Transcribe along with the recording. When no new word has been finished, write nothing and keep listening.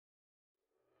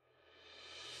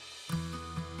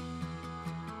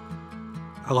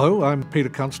Hello, I'm Peter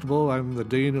Constable. I'm the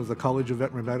Dean of the College of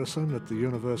Veterinary Medicine at the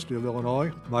University of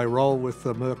Illinois. My role with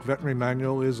the Merck Veterinary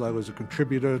Manual is I was a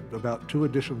contributor about 2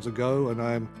 editions ago, and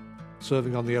I'm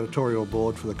serving on the editorial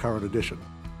board for the current edition.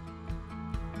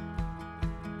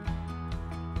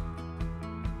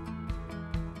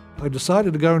 I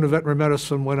decided to go into veterinary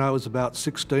medicine when I was about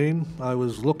 16. I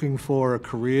was looking for a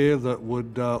career that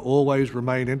would always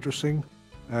remain interesting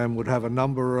and would have a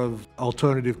number of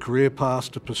alternative career paths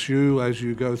to pursue as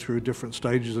you go through different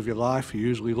stages of your life. You're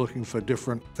usually looking for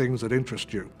different things that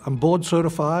interest you. I'm board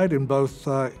certified in both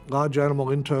large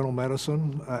animal internal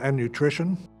medicine and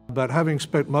nutrition, but having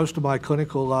spent most of my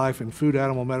clinical life in food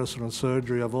animal medicine and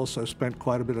surgery, I've also spent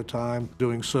quite a bit of time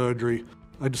doing surgery.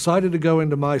 I decided to go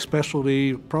into my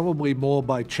specialty probably more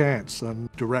by chance than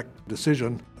direct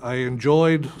decision. I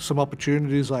enjoyed some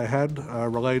opportunities I had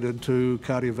related to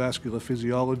cardiovascular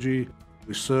physiology,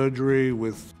 with surgery,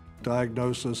 with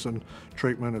diagnosis and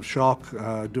treatment of shock,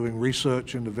 doing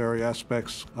research into various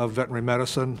aspects of veterinary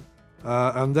medicine.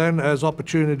 And then as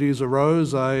opportunities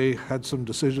arose, I had some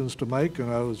decisions to make,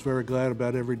 and I was very glad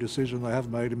about every decision I have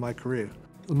made in my career.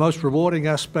 The most rewarding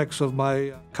aspects of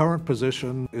my current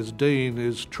position as Dean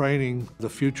is training the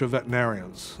future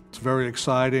veterinarians. It's very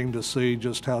exciting to see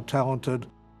just how talented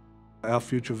our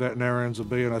future veterinarians will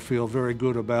be, and I feel very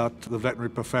good about the veterinary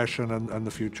profession and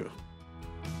the future.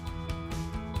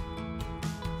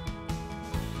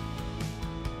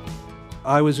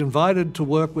 I was invited to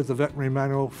work with the veterinary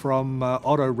manual from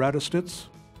Otto Radestitz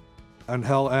and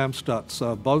Hal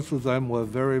Amstutz. Both of them were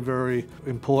very, very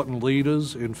important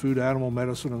leaders in food animal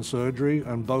medicine and surgery,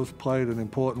 and both played an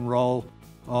important role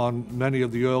on many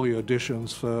of the early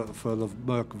editions for the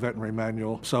Merck Veterinary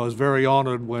Manual. So I was very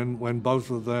honored when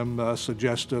both of them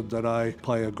suggested that I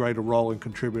play a greater role in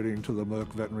contributing to the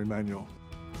Merck Veterinary Manual.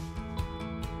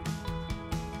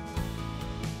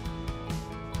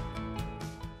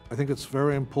 I think it's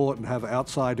very important to have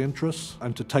outside interests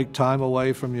and to take time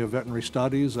away from your veterinary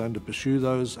studies and to pursue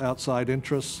those outside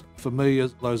interests. For me,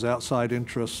 those outside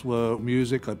interests were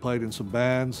music. I played in some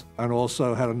bands and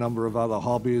also had a number of other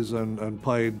hobbies and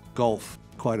played golf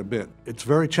quite a bit. It's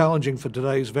very challenging for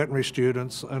today's veterinary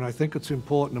students, and I think it's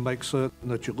important to make certain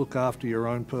that you look after your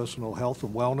own personal health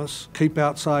and wellness. Keep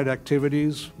outside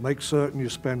activities, make certain you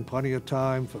spend plenty of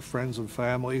time for friends and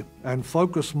family, and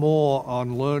focus more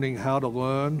on learning how to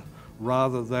learn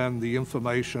rather than the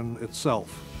information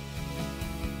itself.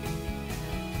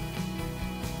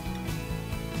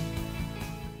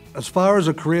 As far as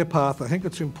a career path, I think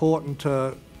it's important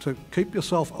to keep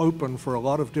yourself open for a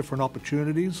lot of different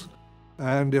opportunities.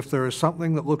 And if there is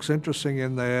something that looks interesting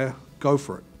in there, go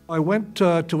for it. I went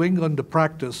to England to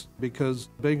practice because,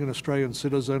 being an Australian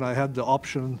citizen, I had the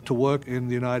option to work in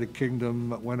the United Kingdom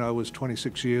when I was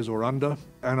 26 years or under.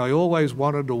 And I always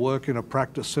wanted to work in a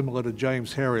practice similar to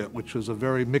James Herriot, which is a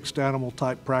very mixed animal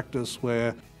type practice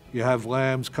where you have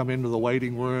lambs come into the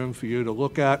waiting room for you to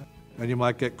look at, and you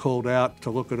might get called out to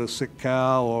look at a sick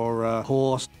cow or a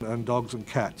horse, and dogs and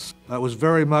cats. It was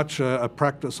very much a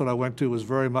practice that I went to was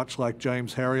very much like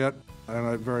James Herriot, and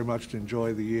I very much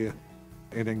enjoyed the year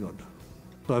in England.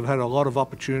 So I've had a lot of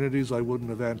opportunities I wouldn't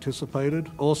have anticipated.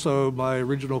 Also, my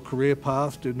original career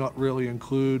path did not really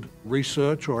include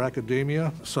research or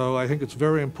academia, so I think it's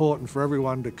very important for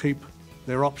everyone to keep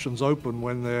their options open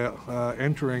when they're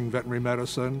entering veterinary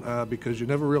medicine because you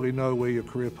never really know where your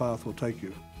career path will take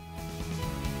you.